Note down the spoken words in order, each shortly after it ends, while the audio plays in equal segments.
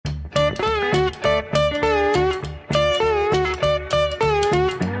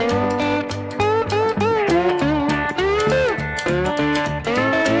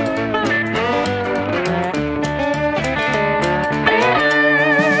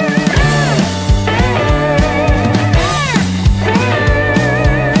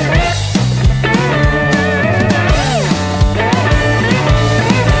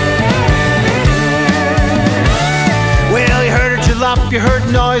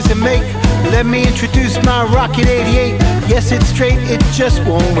noise and make. Let me introduce my Rocket 88. Yes, it's straight, it just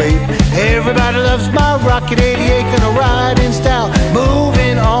won't wait. Everybody loves my Rocket 88. Gonna ride in style,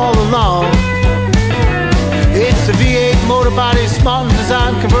 moving all along. It's a V8 motor body, smart and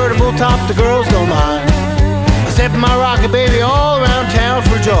designed, convertible top, the girls don't mind. I step my rocket baby all around town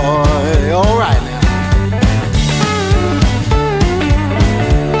for joy. All right now.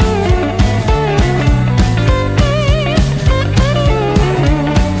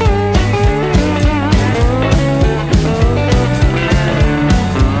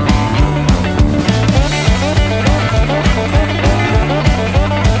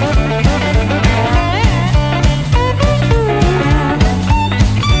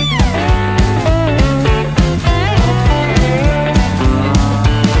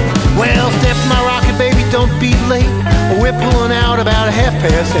 Don't be late, we're pulling out about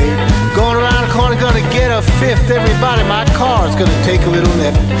 8:30. Going around the corner, gonna get a fifth. Everybody, my car's gonna take a little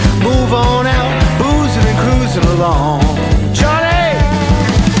nip. Move on out, boozing and cruising along. Johnny!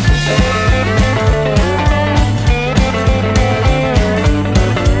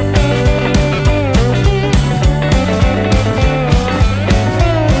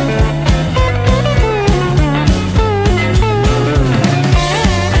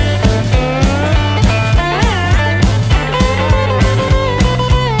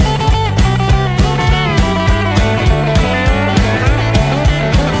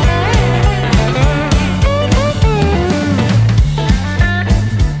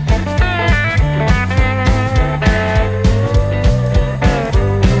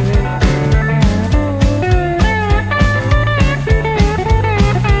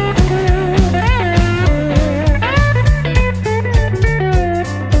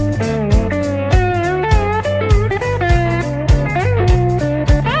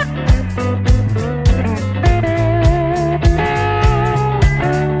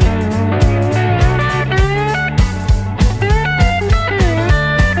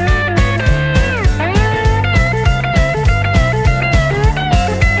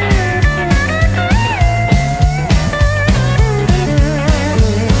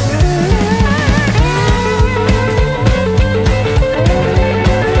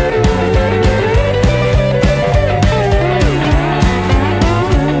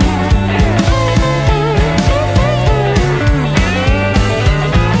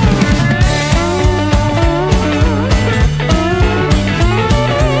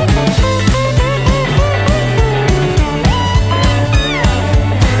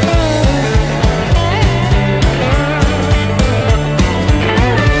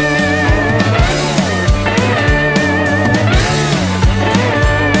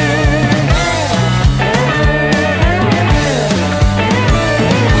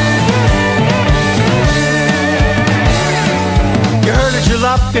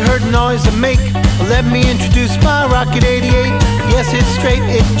 You heard the noise I make. Let me introduce my Rocket 88. Yes, it's straight,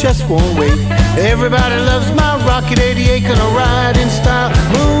 it just won't wait. Everybody loves my Rocket 88. Gonna ride in style,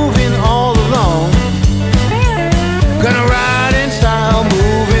 moving all along. Gonna ride in style,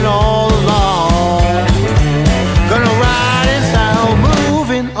 moving